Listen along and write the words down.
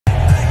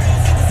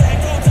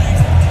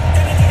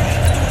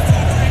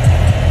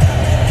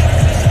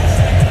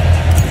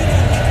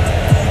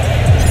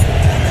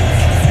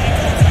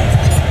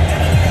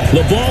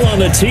The ball on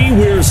the tee.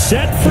 We're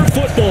set for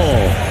football.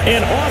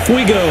 And off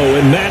we go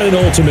in Madden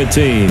Ultimate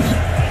Team.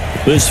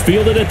 This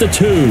fielded at the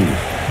 2.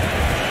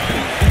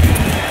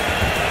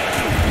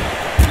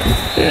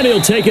 And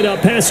he'll take it up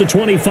past the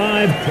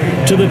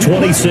 25 to the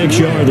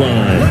 26-yard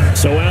line.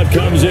 So out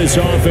comes this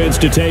offense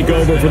to take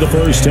over for the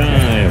first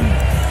time.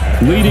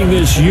 Leading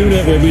this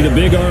unit will be the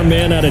big arm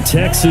man out of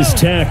Texas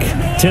Tech.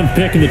 10th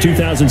pick in the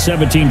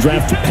 2017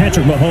 draft,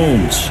 Patrick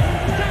Mahomes.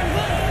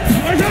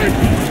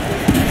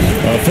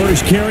 A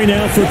first carry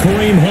now for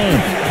Kareem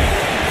Hunt.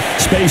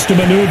 Space to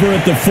maneuver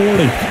at the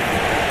 40.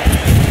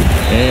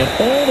 And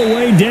all the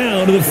way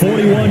down to the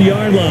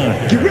 41-yard line.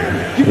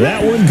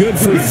 That one good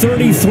for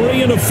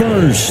 33 and a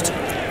first.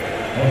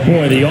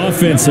 Boy, the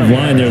offensive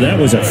line there, that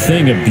was a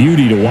thing of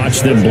beauty to watch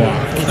them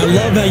block. I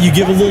love how you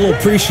give a little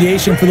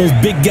appreciation for those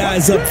big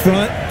guys up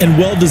front, and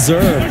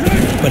well-deserved.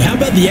 But how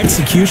about the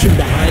execution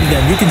behind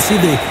them? You can see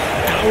the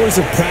hours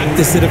of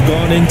practice that have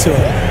gone into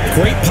it.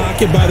 Great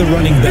pocket by the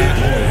running back.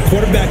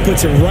 Quarterback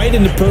puts it right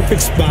in the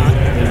perfect spot.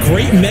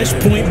 Great mesh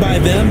point by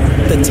them.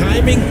 The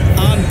timing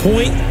on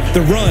point.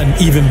 The run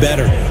even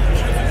better.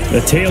 A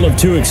tale of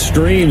two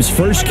extremes.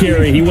 First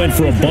carry, he went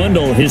for a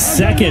bundle. His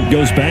second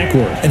goes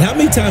backward. And how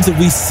many times have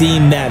we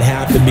seen that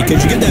happen?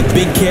 Because you get that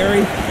big carry,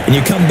 and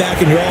you come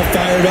back and you're all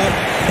fired up,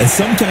 and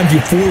sometimes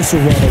you force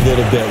a run a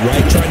little bit,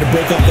 right? Trying to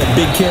break off that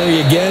big carry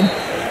again,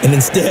 and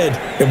instead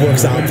it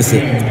works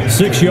opposite.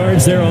 6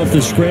 yards there off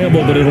the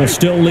scramble, but it'll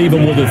still leave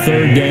him with a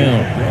third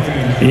down.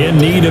 In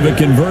need of a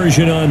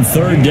conversion on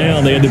third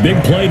down. They had the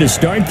big play to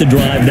start the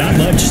drive. Not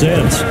much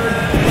sense.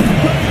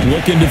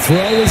 Looking to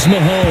throw is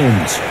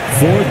Mahomes.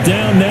 Fourth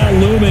down now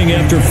looming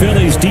after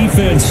Philly's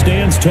defense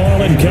stands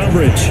tall in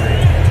coverage.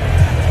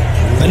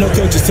 I know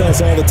coaches tell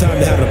us all the time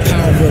that having a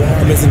powerful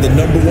arm isn't the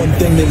 #1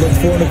 thing they look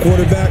for in a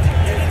quarterback.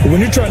 But when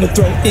you're trying to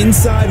throw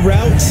inside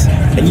routes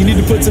and you need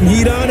to put some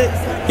heat on it,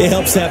 it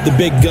helps have the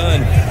big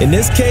gun. In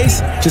this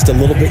case, just a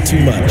little bit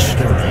too much.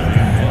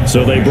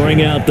 So they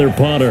bring out their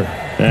punter.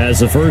 As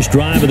the first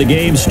drive of the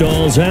game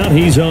stalls out,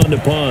 he's on to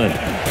punt.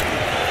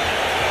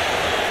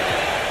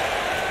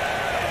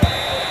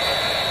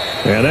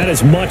 Yeah, that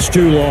is much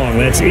too long.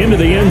 That's into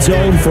the end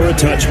zone for a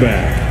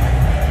touchback.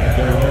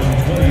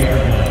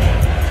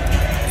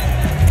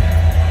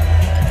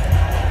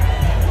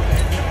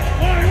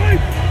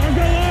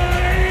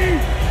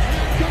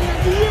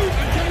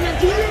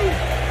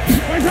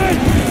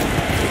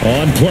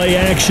 On play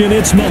action,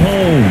 it's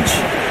Mahomes.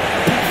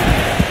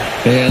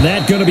 And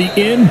that's going to be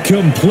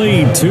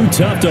incomplete. Too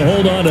tough to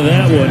hold on to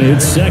that one.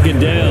 It's second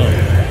down.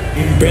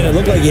 Brandon, it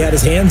looked like he had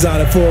his hands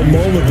on it for a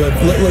moment, but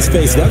let's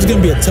face it, that was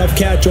going to be a tough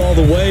catch all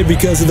the way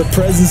because of the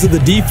presence of the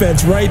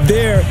defense right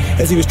there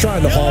as he was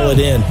trying to haul it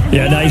in.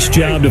 Yeah, nice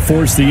job to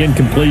force the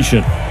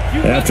incompletion.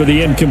 After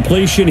the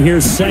incompletion,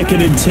 here's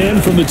 2nd and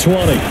 10 from the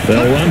 20.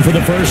 They'll run for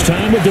the first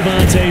time with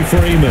Devante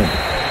Freeman.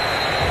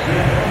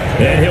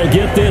 And he'll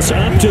get this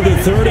up to the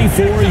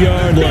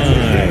 34-yard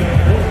line.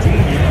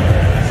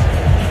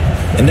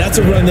 And that's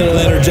a run that'll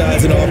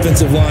energize an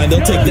offensive line.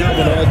 They'll take that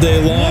one all day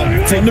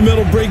long.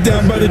 Fundamental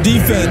breakdown by the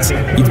defense.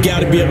 You've got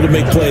to be able to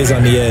make plays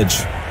on the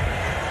edge.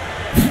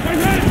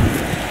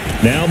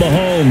 Now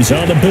Mahomes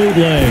on the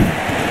bootleg.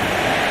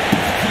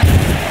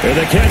 And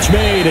the catch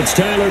made. It's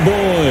Tyler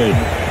Boyd.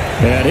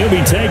 And he'll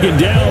be taken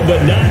down,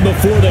 but not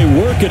before they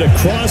work it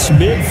across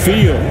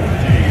midfield.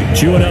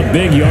 Chewing up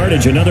big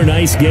yardage. Another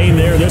nice gain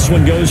there. This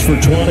one goes for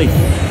 20.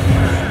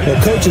 Well,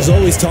 coaches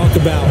always talk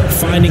about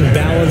finding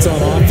balance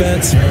on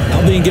offense. I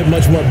don't think you get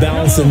much more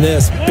balance than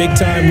this.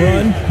 Big-time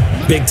run,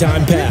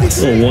 big-time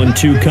pass. A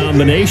 1-2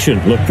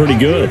 combination. Looked pretty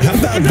good. How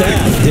about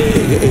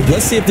that?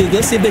 Let's see if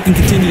they can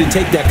continue to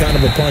take that kind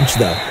of a punch,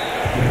 though.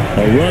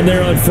 A run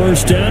there on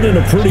first down and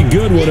a pretty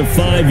good one of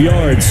 5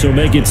 yards, so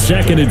make it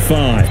 2nd and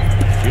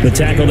 5. The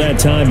tackle that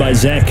time by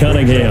Zach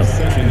Cunningham.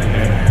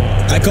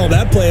 I call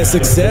that play a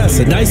success.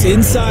 A nice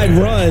inside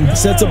run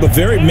sets up a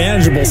very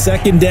manageable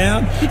second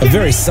down. A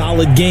very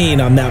solid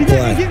gain on that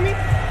play.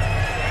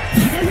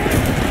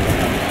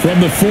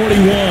 From the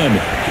 41,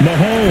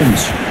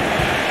 Mahomes.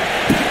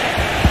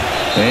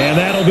 And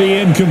that'll be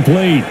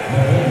incomplete.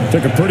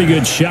 Took a pretty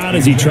good shot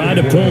as he tried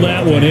to pull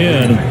that one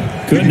in.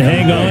 Couldn't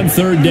hang on,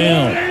 third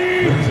down.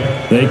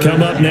 They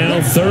come up now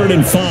 3rd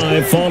and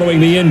 5 following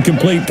the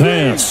incomplete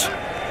pass.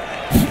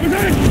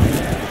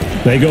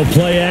 They go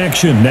play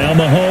action. Now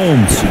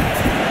Mahomes.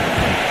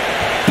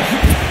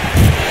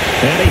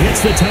 And he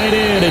hits the tight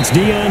end. It's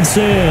Deion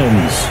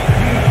Sims.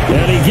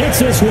 And he gets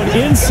this one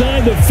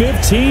inside the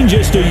 15,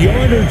 just a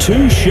yard or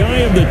two shy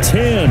of the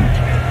 10.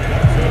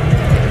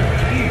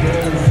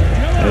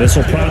 And this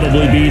will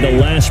probably be the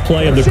last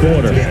play of the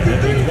quarter.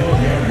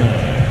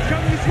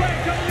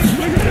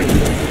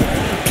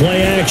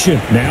 Play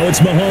action. Now it's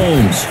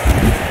Mahomes.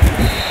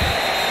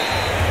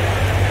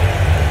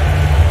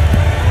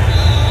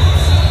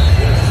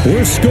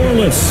 We're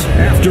scoreless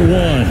after 1.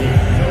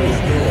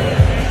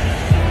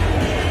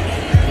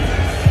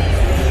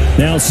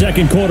 Now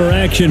second quarter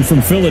action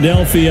from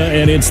Philadelphia,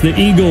 and it's the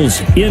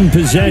Eagles in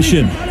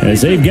possession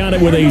as they've got it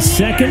with a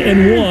 2nd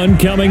and 1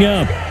 coming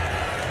up.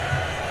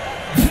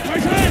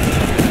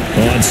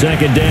 on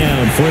second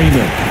down,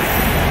 Freeman.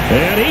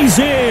 And he's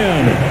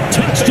in.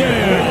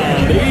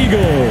 Touchdown,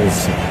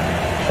 Eagles.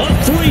 A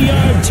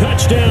 3-yard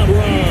touchdown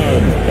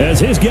run as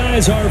his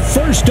guys are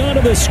first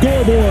onto the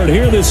scoreboard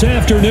here this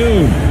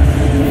afternoon.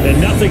 And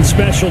nothing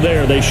special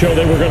there. They show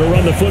they were going to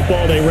run the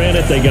football. They ran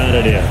it. They got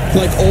it in.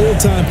 Like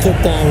old-time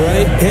football,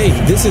 right? Hey,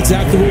 this is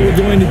exactly what we're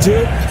going to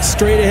do.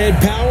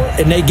 Straight-ahead power,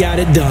 and they got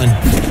it done.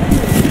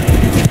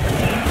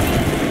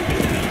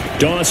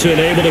 Dawson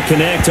able to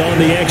connect on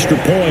the extra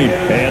point,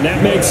 and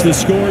that makes the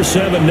score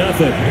 7-0.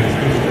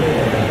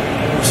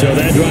 So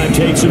that drive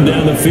takes him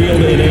down the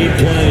field in 8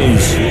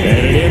 plays,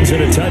 and it ends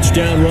in a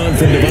touchdown run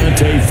from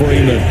Devante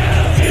Freeman.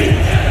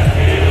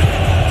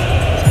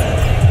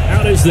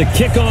 Out is the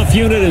kickoff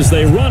unit as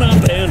they run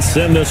up and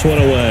send this one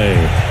away.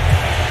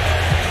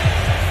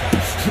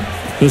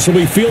 This will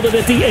be fielded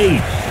at the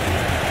 8.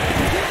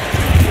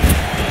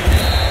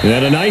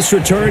 And a nice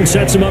return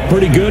sets him up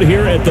pretty good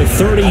here at the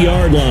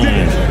 30-yard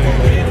line.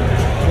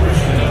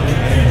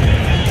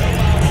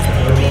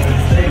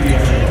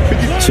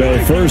 So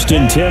 1st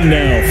and 10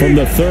 now from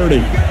the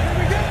 30.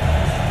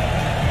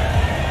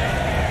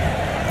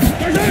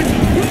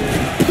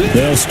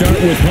 They'll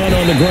start with Hunt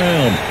on the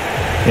ground.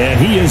 And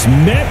he is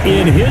met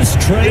in his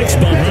tracks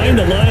behind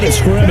the line of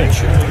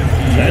scrimmage.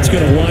 That's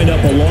going to wind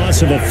up a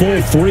loss of a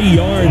full 3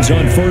 yards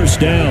on 1st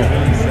down.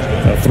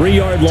 A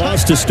 3-yard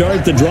loss to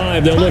start the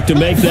drive. They'll look to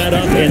make that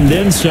up and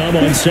then some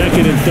on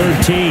 2nd and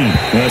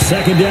 13. A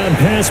second down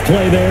pass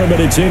play there,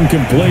 but it's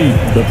incomplete.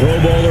 The Pro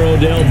Bowler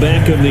Odell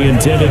Beckham, the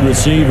intended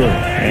receiver.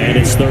 And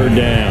it's 3rd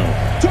down.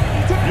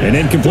 An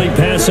incomplete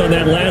pass on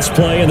that last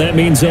play, and that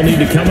means they'll need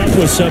to come up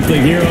with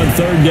something here on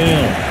 3rd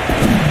down.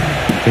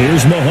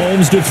 Here's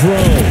Mahomes to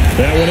throw.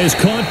 That one is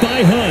caught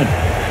by Hunt.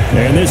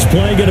 And this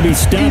play going to be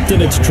stopped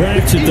in its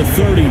tracks at the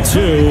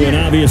 32, and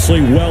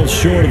obviously well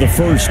short of the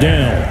 1st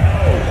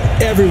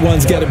down.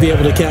 Everyone's got to be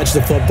able to catch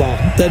the football.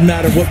 Doesn't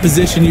matter what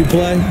position you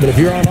play, but if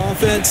you're on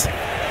offense,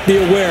 be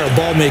aware a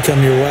ball may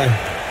come your way.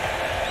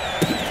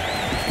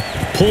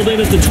 Pulled in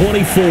at the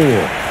 24.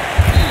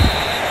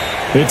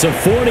 It's a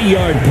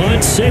 40-yard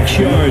punt, 6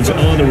 yards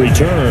on the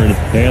return,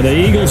 and the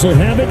Eagles will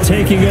have it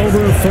taking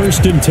over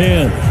 1st and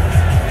 10.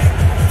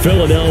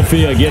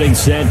 Philadelphia getting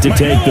set to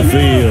take the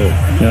field.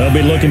 They'll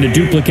be looking to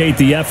duplicate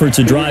the efforts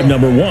of drive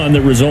number 1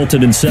 that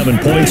resulted in 7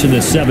 points in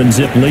this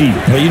 7-zip lead.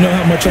 Well, you know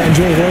how much I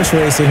enjoy horse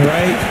racing,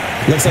 right?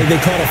 Looks like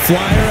they caught a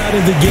flyer out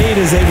of the gate,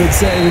 as they would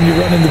say when you're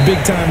running the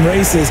big-time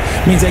races.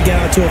 Means they get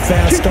out to a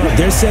fast start.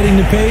 They're setting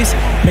the pace,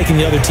 making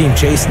the other team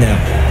chase now.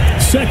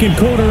 Second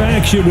quarter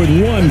action with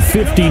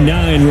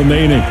 1:59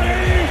 remaining.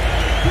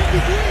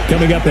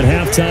 Coming up at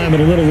halftime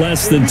in a little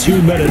less than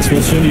 2 minutes,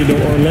 we'll send you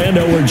to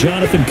Orlando where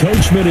Jonathan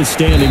Coachman is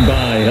standing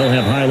by. He'll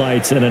have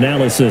highlights and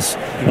analysis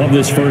of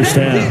this first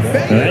half.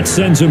 That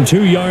sends him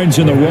 2 yards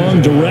in the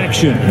wrong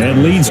direction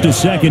and leads to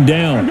 2nd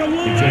down.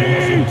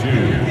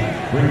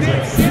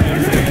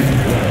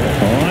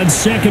 On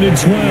 2nd and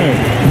 12,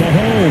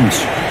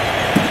 Mahomes.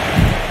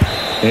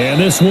 And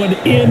this one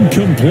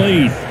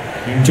incomplete.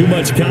 Too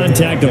much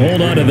contact to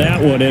hold on to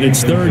that one, and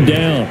it's 3rd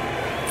down.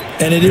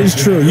 And it is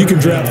true. You can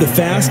draft the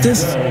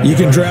fastest. You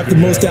can draft the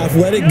most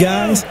athletic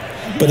guys.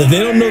 But if they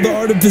don't know the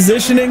art of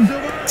positioning,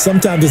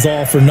 sometimes it's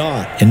all for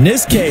naught. In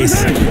this case,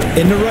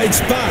 in the right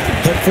spot,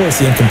 helped force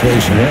the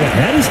incompletion. Well,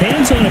 had his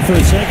hands on it for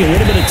a second.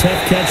 Would have been a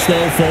tough catch,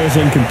 though. Falls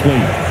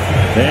incomplete.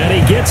 And he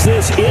gets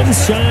this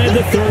inside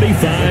the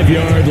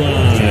 35-yard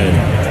line.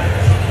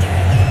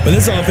 When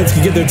this offense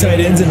can get their tight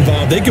ends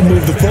involved, they can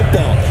move the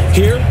football.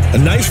 Here, a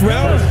nice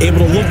route, able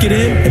to look it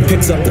in, and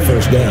picks up the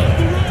 1st down.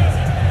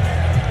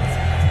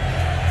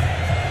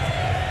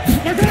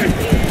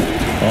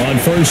 On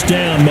 1st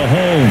down,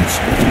 Mahomes.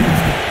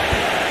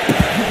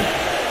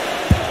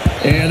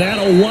 And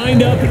that'll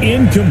wind up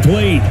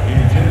incomplete.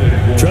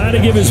 Try to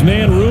give his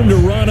man room to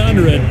run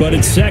under it, but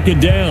it's 2nd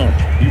down.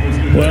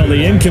 Well,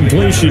 the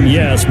incompletion,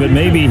 yes, but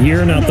maybe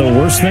here not the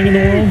worst thing in the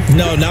world?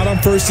 No, not on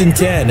 1st and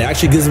 10. It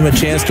actually gives them a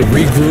chance to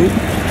regroup,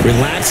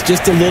 relax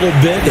just a little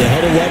bit. They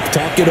huddle up,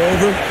 talk it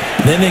over,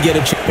 then they get a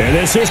chance. And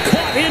this is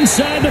caught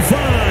inside the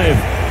 5.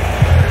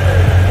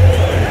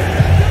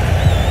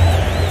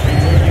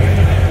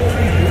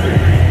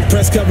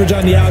 Press coverage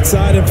on the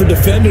outside, and for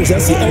defenders,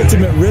 that's the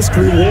ultimate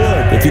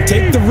risk-reward. If you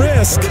take the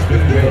risk,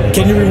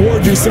 can you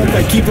reward yourself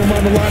by keeping them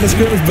on the line of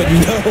scrimmage? But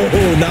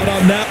no, not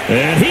on that.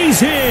 And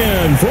he's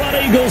in for an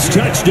Eagles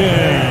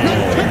touchdown.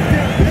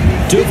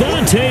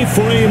 Devante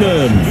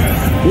Freeman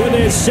with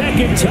his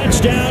 2nd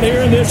touchdown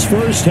here in this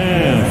first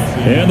half.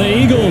 And the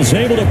Eagles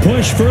able to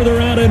push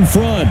further out in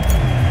front.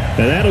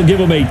 And that'll give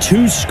them a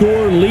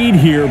 2-score lead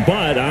here,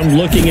 but I'm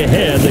looking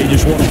ahead. They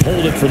just want to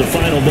hold it for the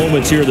final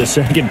moments here of the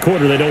 2nd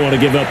quarter. They don't want to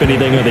give up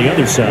anything on the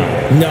other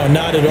side. No,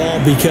 not at all,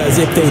 because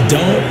if they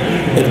don't,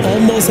 it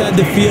almost had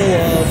the feel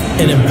of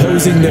an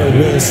imposing their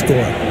will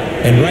score.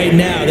 And right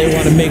now, they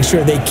want to make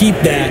sure they keep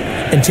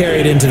that and carry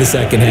it into the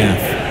 2nd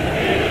half.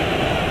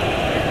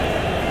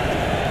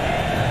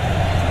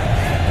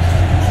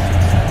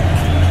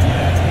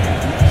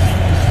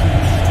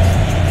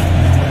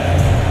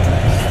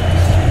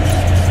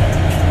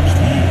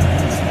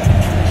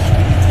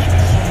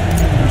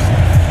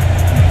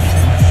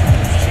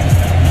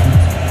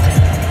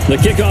 The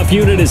kickoff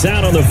unit is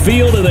out on the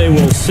field, and they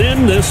will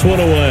send this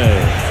one away.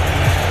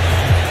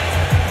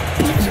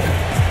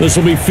 This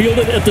will be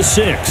fielded at the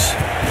 6.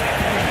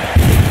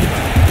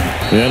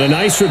 And a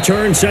nice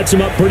return sets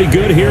him up pretty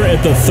good here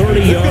at the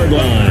 30-yard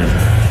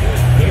line.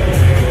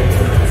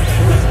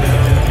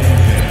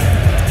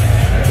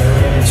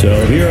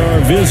 So here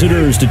are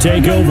visitors to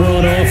take over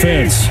on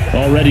offense.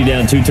 Already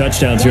down 2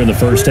 touchdowns here in the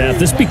first half.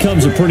 This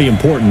becomes a pretty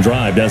important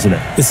drive, doesn't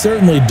it? It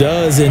certainly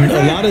does, and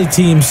a lot of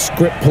teams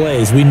script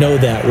plays. We know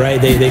that,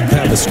 right? They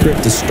have a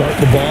script to start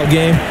the ball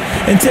game,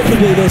 and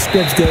typically those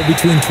scripts go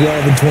between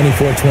 12 and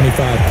 24,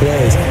 25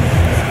 plays.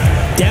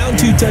 Down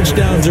 2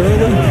 touchdowns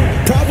early,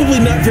 probably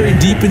not very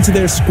deep into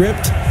their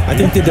script. I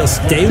think that they'll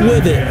stay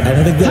with it. I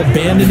don't think they'll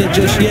abandon it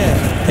just yet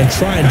and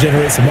try and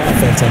generate some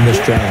offense on this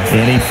drive.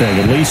 Anything.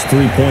 At least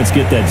 3 points,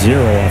 get that 0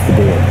 off the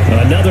board.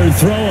 Another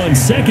throw on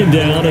second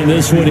down, and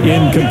this one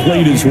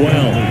incomplete as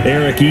well.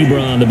 Eric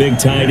Ebron, the big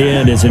tight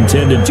end, is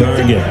intended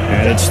target,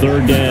 and it's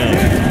 3rd down.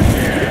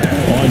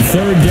 On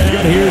 3rd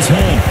down, here's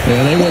Hunt.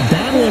 And they will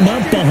bottle him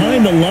up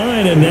behind the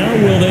line, and now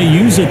will they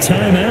use a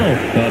timeout?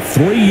 A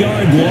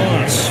 3-yard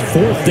loss.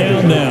 4th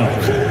down now.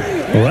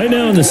 Right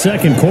now in the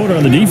second quarter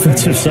on the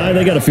defensive side,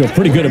 they got to feel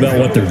pretty good about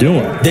what they're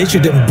doing. They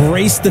should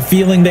embrace the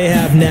feeling they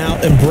have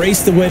now,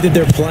 embrace the way that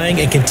they're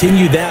playing, and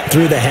continue that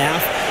through the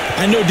half.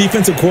 I know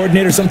defensive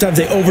coordinators, sometimes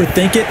they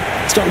overthink it,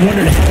 start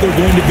wondering how they're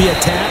going to be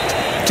attacked.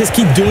 Just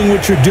keep doing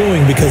what you're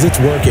doing because it's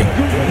working.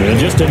 And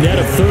just a net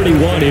of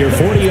 31 here,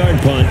 40-yard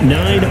punt,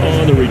 9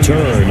 on the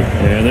return.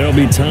 And there'll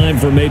be time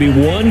for maybe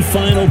one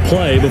final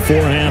play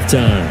before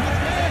halftime.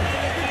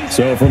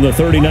 So from the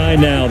 39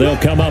 now, they'll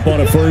come up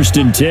on a 1st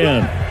and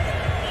 10.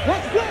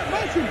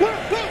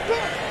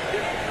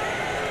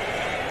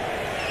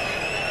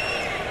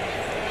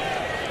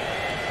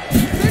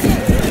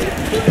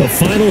 The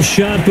final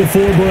shot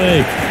before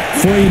break.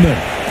 Freeman.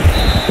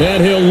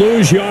 And he'll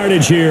lose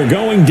yardage here,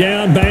 going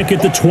down back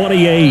at the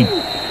 28.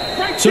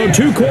 So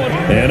 2 quarters.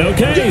 And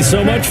okay,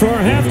 so much for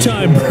our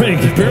halftime break.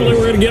 Apparently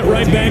we're going to get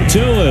right back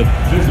to it.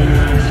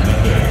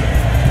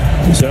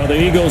 So the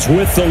Eagles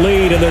with the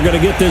lead, and they're going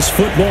to get this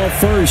football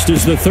first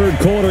as the 3rd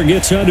quarter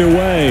gets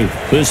underway.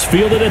 This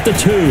fielded at the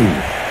 2.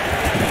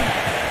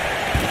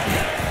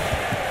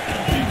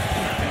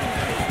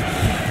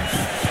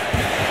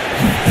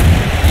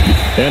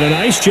 And a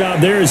nice job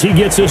there as he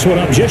gets this one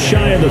up just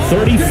shy of the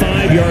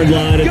 35-yard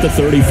line at the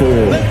 34.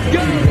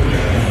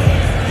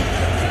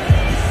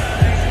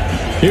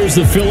 Here's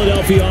the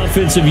Philadelphia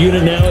offensive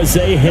unit now as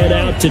they head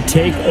out to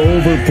take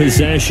over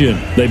possession.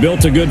 They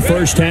built a good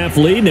first half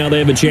lead. Now they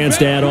have a chance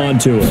to add on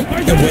to it.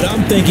 And what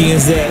I'm thinking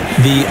is that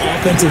the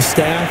offensive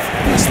staff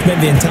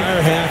spent the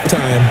entire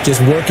halftime just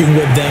working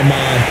with them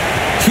on,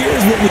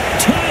 here's what we...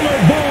 Tyler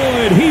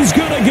Boyd, he's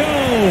going to go.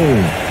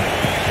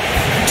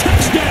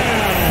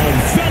 Touchdown,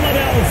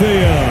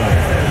 Philadelphia.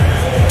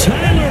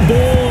 Tyler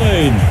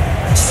Boyd,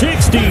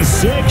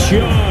 66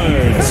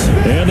 yards.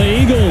 And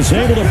the Eagles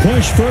able to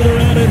push further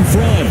out in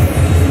front.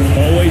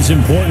 Always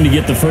important to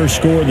get the first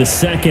score of the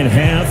second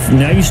half.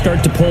 Now you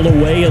start to pull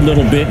away a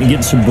little bit and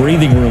get some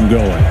breathing room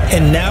going.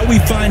 And now we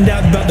find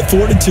out about the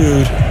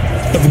fortitude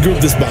of the group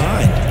that's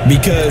behind,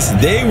 because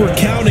they were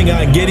counting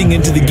on getting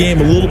into the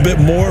game a little bit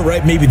more,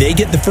 right? Maybe they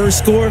get the first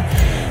score.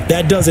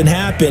 That doesn't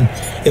happen.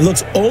 It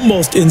looks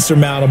almost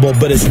insurmountable,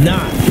 but it's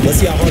not. Let's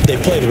see how hard they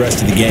play the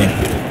rest of the game.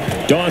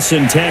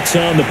 Dawson tacks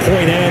on the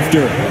point after,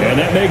 and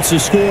that makes the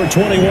score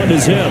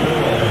 21-0.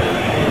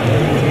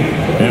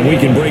 And we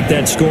can break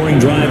that scoring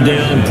drive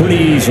down pretty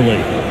easily.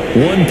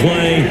 One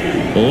play,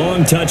 a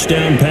long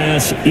touchdown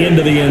pass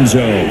into the end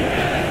zone.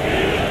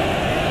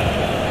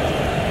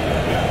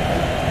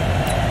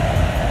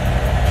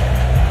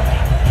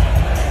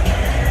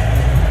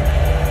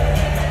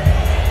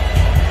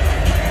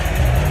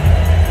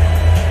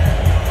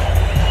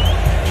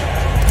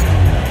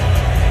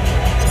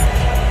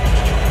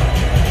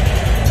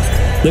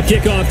 The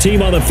kickoff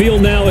team on the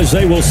field now as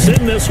they will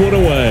send this one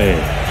away.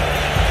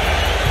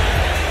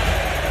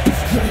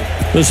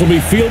 This will be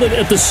fielded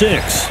at the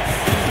 6.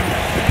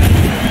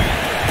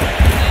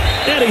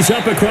 And he's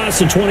up across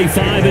the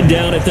 25 and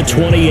down at the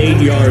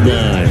 28-yard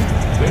line.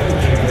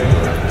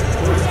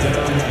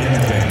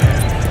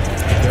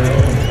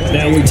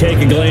 Now we take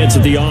a glance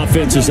at the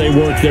offense as they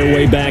work their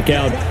way back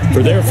out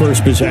for their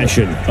first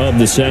possession of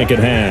the second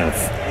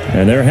half.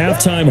 And their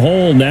halftime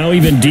hole now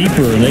even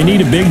deeper, and they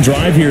need a big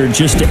drive here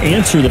just to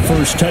answer the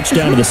first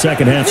touchdown of the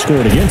second half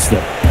scored against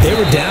them. They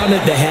were down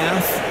at the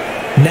half.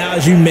 Now,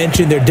 as you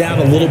mentioned, they're down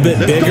a little bit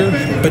bigger,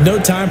 but no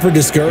time for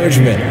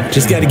discouragement.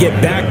 Just got to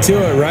get back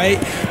to it, right?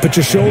 Put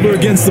your shoulder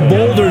against the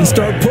boulder and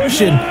start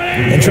pushing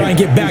and try and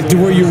get back to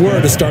where you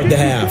were to start the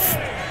half.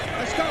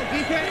 Let's go,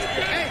 defense.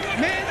 Hey,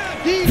 man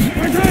up,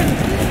 defense.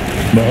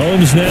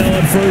 Mahomes now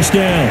on first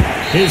down.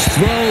 His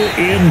throw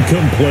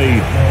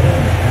incomplete.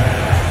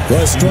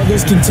 Well,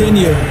 struggles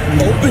continue.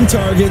 Open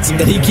targets,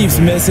 and he keeps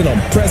missing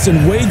them,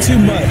 pressing way too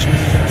much.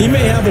 He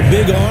may have a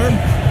big arm,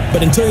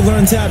 but until he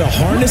learns how to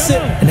harness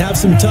it and have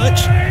some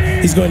touch,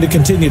 he's going to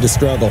continue to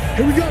struggle.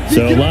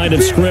 So line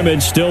of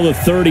scrimmage still the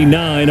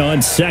 39 on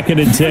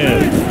 2nd and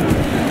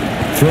 10.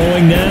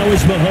 Throwing now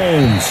is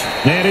Mahomes.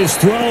 And his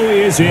throw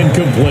is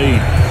incomplete.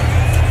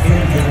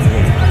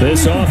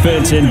 This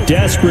offense in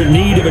desperate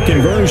need of a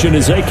conversion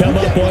as they come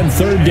up on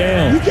third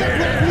down.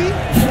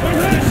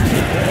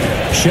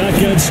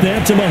 Shotgun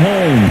snap to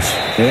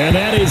Mahomes. And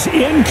that is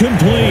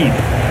incomplete.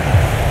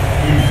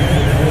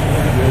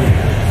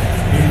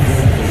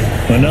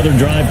 Another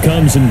drive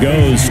comes and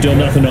goes. Still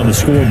nothing on the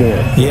scoreboard.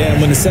 Yeah, and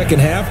when the second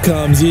half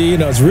comes, you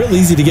know, it's real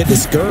easy to get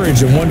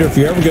discouraged and wonder if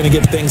you're ever going to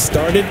get things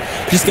started.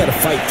 You just got to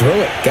fight through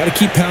it. Got to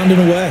keep pounding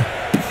away.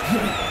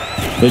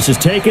 This is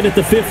taken at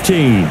the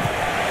 15.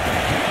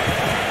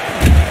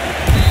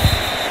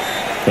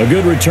 A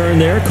good return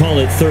there. Call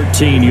it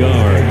 13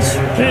 yards.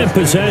 And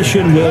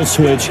possession will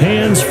switch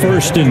hands.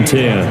 1st and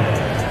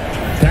 10.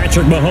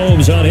 Patrick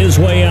Mahomes on his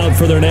way out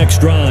for their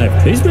next drive.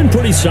 He's been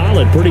pretty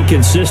solid, pretty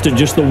consistent.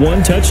 Just the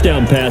one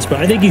touchdown pass, but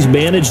I think he's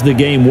managed the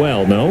game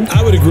well, no?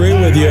 I would agree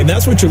with you, and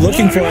that's what you're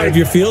looking for out of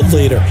your field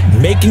leader.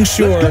 Making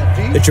sure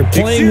that you're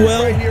playing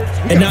well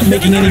and not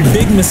making any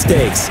big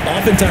mistakes.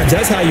 Oftentimes,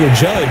 that's how you're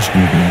judged.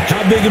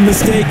 How big a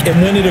mistake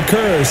and when it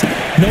occurs.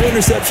 No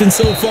interception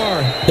so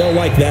far. They'll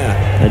like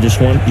that. I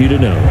just want you to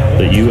know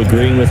that you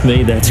agreeing with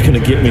me, that's going to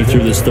get me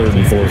through this 3rd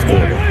and 4th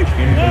quarter.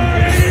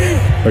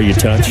 Are you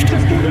touched?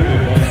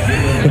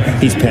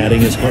 He's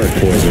patting his heart,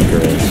 boys and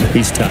girls.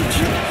 He's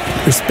touched.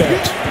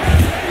 Respect.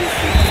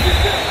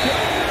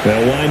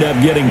 They'll wind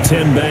up getting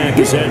 10 back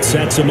as that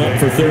sets them up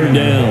for 3rd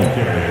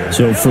down.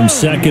 So from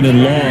 2nd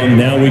and long,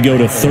 now we go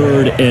to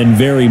 3rd and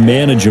very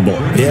manageable.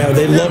 Yeah,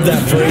 they love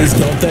that phrase,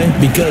 don't they?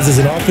 Because as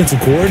an offensive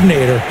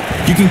coordinator,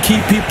 you can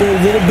keep people a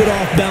little bit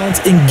off balance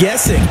and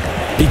guessing.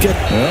 Because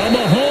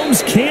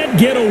Mahomes can't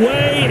get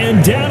away,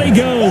 and down he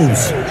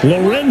goes.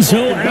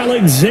 Lorenzo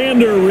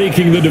Alexander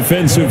wreaking the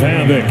defensive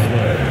havoc.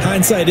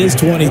 Hindsight is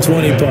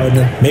 20/20,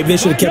 partner. Maybe they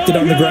should have kept it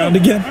on the ground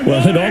again.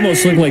 Well, it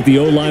almost looked like the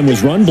O-line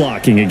was run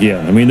blocking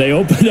again. I mean, they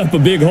opened up a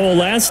big hole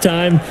last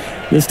time.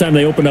 This time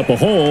they opened up a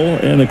hole,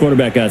 and the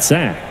quarterback got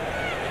sacked.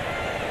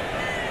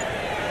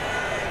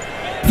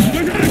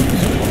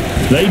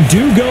 They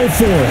do go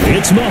for it.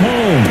 It's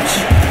Mahomes.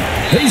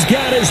 He's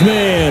got his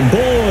man,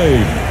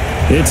 Boyd.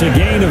 It's a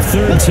gain of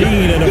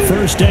 13 and a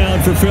 1st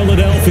down for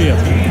Philadelphia.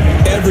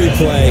 Every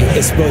play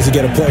is supposed to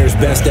get a player's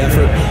best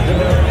effort.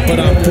 But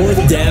on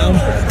 4th down,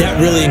 that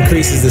really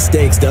increases the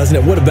stakes, doesn't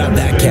it? What about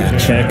that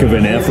catch? Heck of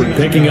an effort,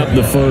 picking up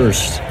the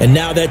 1st. And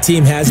now that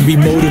team has to be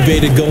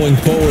motivated going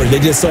forward. They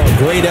just saw a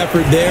great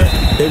effort there.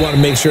 They want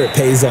to make sure it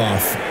pays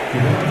off.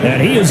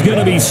 And he is going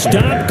to be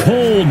stopped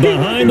cold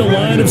behind the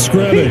line of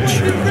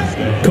scrimmage.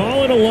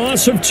 Call it a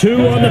loss of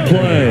 2 on the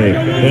play.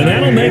 And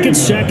that'll make it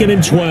 2nd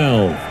and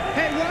 12.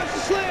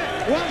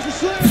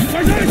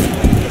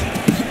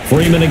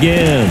 Freeman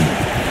again.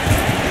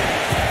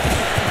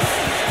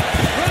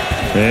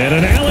 And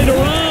an alley to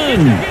run.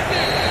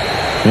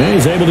 And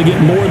he's able to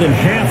get more than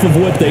half of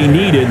what they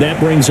needed. That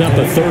brings up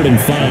a 3rd and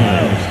 5.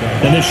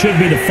 And this should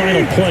be the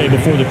final play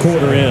before the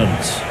quarter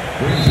ends.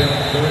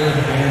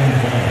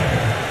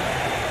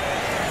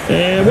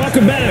 And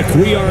welcome back.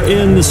 We are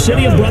in the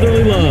city of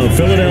brotherly love,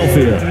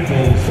 Philadelphia.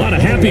 A lot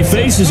of happy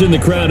faces in the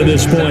crowd at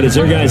this point as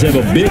their guys have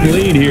a big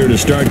lead here to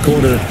start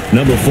quarter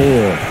number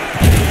 4.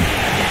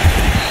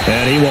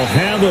 And he will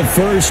have a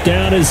 1st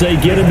down as they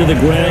get him to the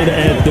ground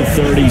at the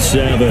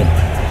 37.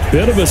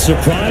 Bit of a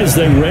surprise.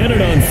 They ran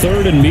it on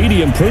 3rd and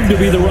medium. Proved to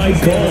be the right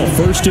call.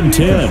 1st and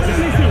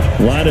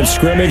 10. Line of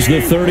scrimmage, the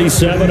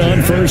 37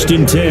 on 1st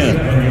and 10.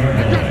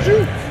 I got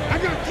you. I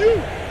got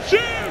you. Shoot.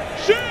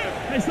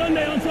 Hey,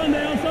 Sunday.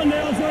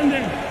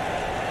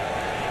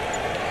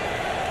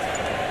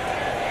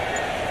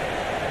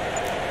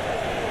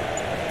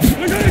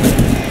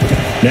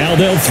 Now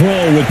they'll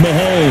throw with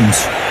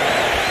Mahomes.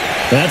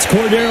 That's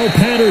Cordell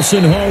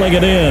Patterson hauling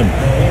it in.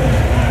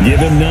 Give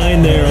him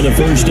 9 there on the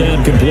 1st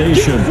down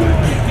completion.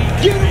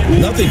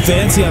 Nothing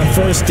fancy on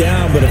 1st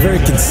down, but a very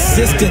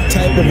consistent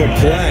type of a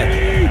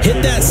play.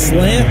 Hit that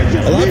slant.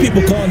 A lot of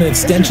people call it an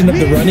extension of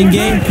the running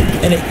game,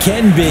 and it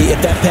can be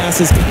if that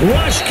pass is...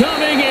 Rush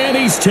coming, and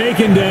he's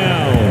taken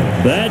down.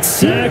 That's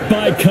sacked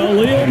by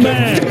Khalil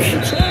Mack.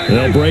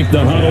 They'll break the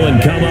huddle and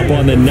come up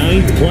on the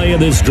 9th play of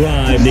this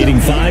drive,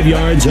 needing 5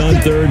 yards on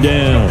 3rd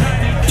down.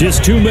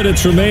 Just 2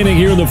 minutes remaining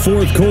here in the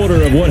 4th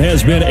quarter of what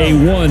has been a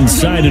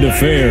one-sided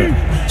affair.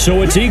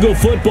 So it's Eagle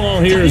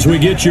football here as we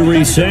get you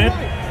reset.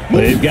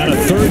 They've got a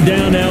 3rd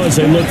down now as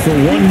they look for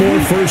one more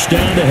 1st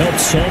down to help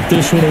salt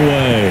this one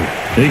away.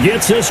 He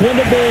gets this one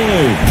to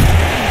Boyd.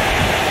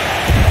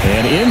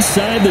 And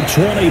inside the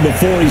 20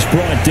 before he's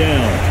brought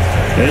down.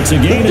 It's a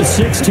gain of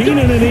 16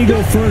 and an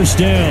Eagle 1st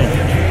down.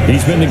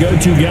 He's been the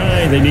go-to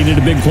guy. They needed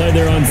a big play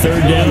there on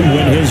 3rd down.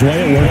 Went his way.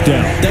 It worked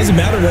out. Doesn't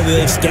matter whether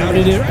they've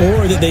scouted it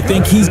or that they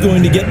think he's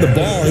going to get the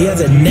ball. He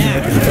has a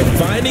knack for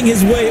finding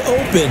his way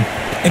open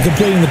and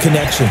completing the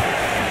connection.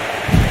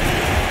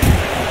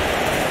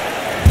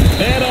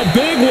 And a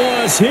big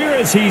loss here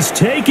as he's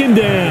taken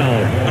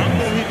down.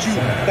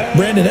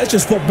 Brandon, that's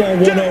just football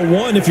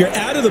 101. If you're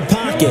out of the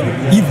pocket,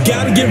 you've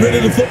got to get rid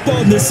of the football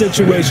in this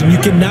situation. You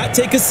cannot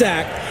take a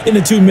sack in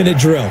a 2-minute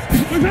drill.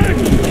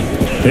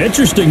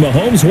 Interesting.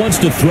 Mahomes wants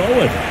to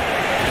throw it.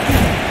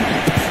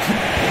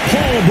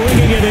 Hall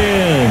bringing it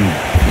in.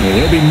 And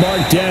he'll be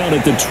marked down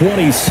at the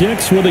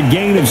 26 with a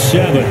gain of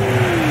 7.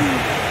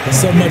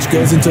 So much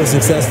goes into a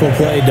successful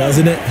play,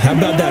 doesn't it? How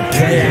about that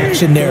play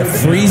action there?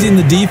 Freezing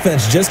the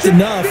defense just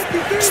enough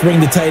to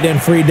swing the tight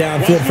end free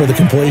downfield for the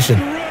completion.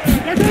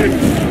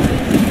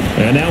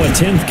 And now a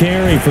 10th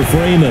carry for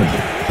Freeman.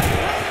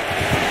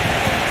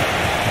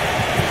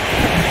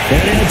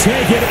 And he'll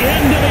take it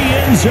into the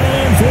end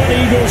zone for an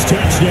Eagles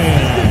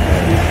touchdown.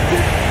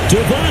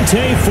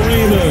 Devante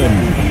Freeman,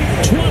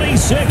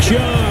 26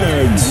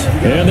 yards.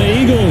 And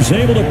the Eagles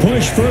able to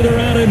push further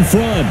out in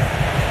front.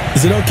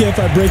 Is it okay if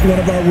I break one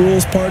of our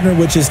rules, partner,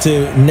 which is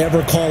to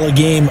never call a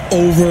game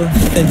over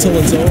until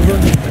it's over?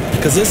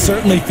 Because this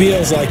certainly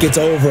feels like it's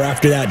over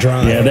after that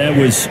drive. Yeah, that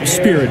was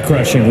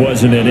spirit-crushing,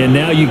 wasn't it? And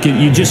now you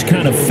just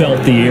kind of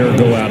felt the air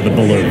go out of the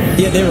balloon.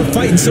 Yeah, they were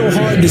fighting so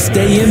hard to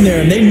stay in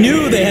there, and they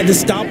knew they had to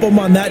stop them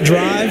on that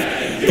drive.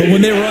 But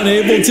when they were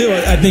unable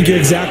to, I think you're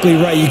exactly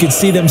right. You could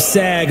see them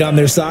sag on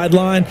their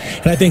sideline,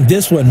 and I think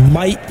this one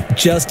might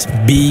just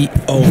be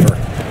over.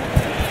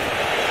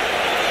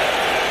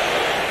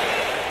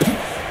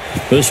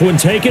 This one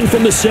taken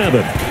from the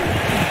 7.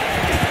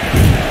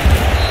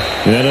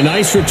 And a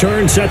nice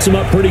return sets him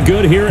up pretty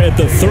good here at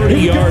the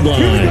 30-yard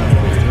line.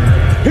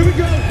 Here we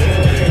go.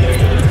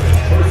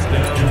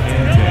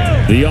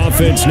 The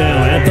offense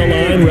now at the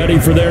line, ready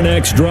for their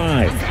next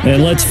drive.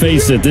 And let's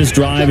face it, this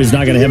drive is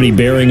not going to have any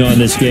bearing on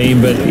this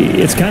game, but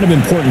it's kind of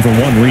important for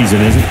one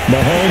reason, isn't it?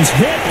 Mahomes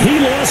hit. He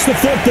lost the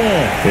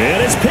football.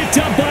 And it's picked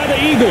up by the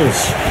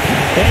Eagles.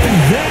 And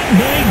that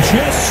may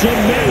just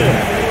cement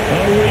it. A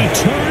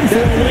return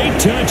for a late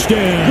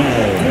touchdown.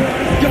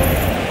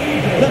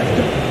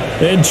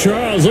 And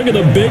Charles, look at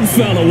the big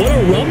fella. What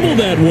a rumble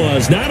that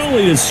was. Not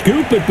only to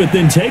scoop it, but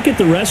then take it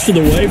the rest of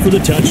the way for the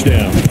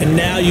touchdown. And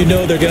now you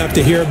know they're going to have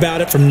to hear about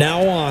it from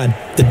now on.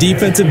 The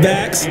defensive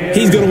backs,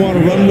 he's going to want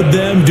to run with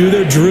them, do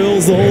their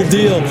drills, the whole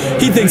deal.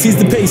 He thinks he's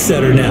the pace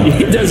setter now.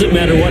 It doesn't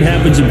matter what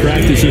happens in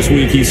practice this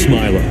week, he's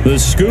smiling. The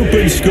scoop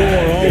and score,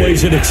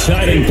 always an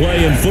exciting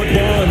play in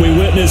football, and we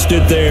witnessed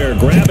it there.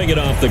 Grabbing it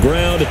off the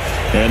ground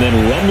and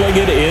then rumbling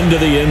it into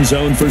the end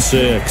zone for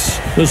 6.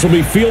 This will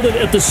be fielded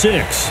at the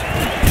 6.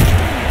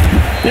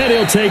 And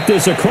he'll take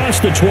this across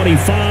the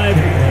 25,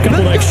 a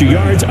couple extra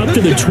yards, up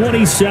to the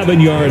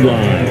 27-yard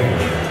line.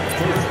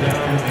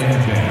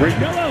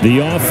 The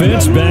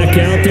offense back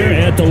out there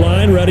at the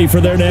line, ready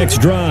for their next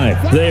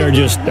drive. They are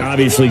just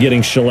obviously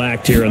getting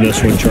shellacked here in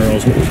this one,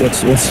 Charles.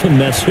 What's the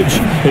message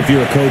if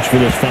you're a coach for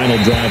this final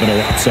drive in a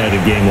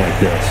lopsided game like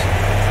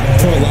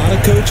this? For a lot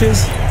of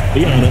coaches,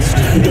 be honest.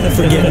 Don't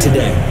forget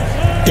today.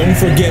 Don't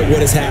forget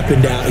what has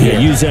happened out here. Yeah,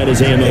 use that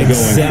as ammo going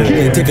forward.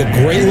 Exactly. Take a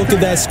great look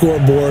at that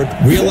scoreboard.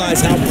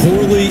 Realize how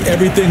poorly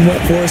everything went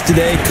for us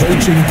today.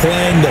 Coaching,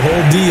 playing, the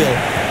whole deal.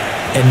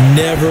 And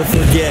never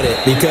forget it,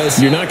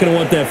 because you're not going to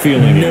want that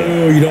feeling.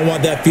 No, you don't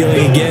want that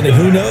feeling again. And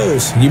who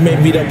knows? You may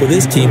meet up with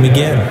this team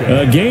again.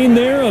 A gain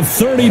there of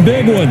 30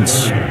 big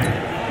ones.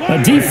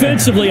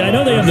 Defensively, I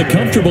know they have the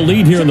comfortable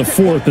lead here in the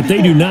 4th, but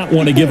they do not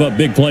want to give up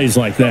big plays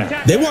like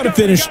that. They want to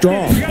finish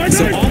strong.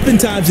 So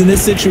oftentimes in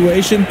this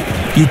situation,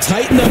 you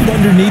tighten up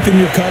underneath in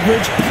your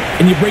coverage,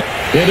 and you break.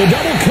 Into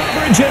double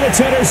coverage, and it's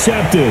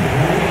intercepted.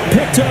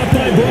 Picked up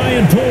by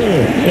Brian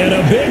Poole. And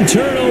a big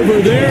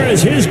turnover there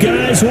as his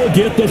guys will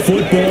get the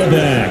football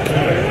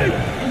back.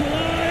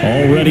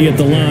 Already at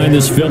the line,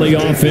 this Philly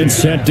offense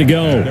set to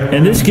go.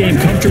 And this game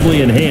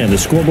comfortably in hand. The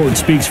scoreboard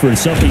speaks for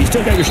itself, but you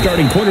still got your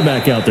starting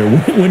quarterback out there.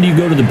 When do you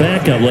go to the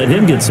backup? Let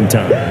him get some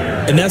time.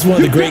 And that's one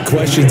of the great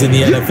questions in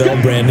the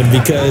NFL, Brandon,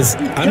 because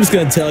I'm just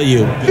going to tell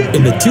you,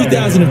 in the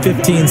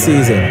 2015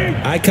 season,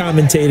 I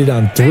commentated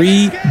on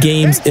 3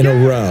 games in a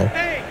row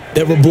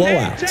that were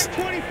blowouts.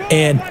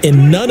 And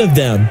in none of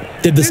them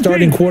did the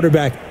starting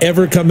quarterback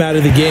ever come out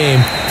of the game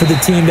for the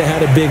team that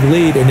had a big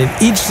lead. And in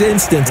each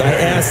instance, I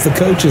asked the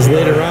coaches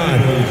later on,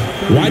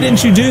 why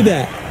didn't you do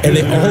that? And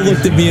they all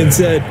looked at me and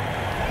said,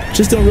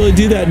 just don't really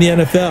do that in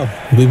the NFL.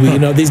 You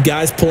know, these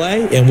guys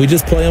play, and we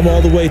just play them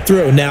all the way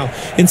through. Now,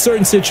 in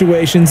certain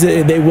situations,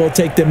 they will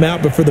take them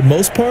out, but for the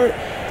most part,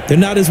 they're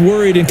not as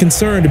worried and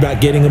concerned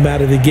about getting them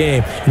out of the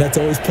game. And that's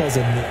always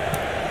puzzled me.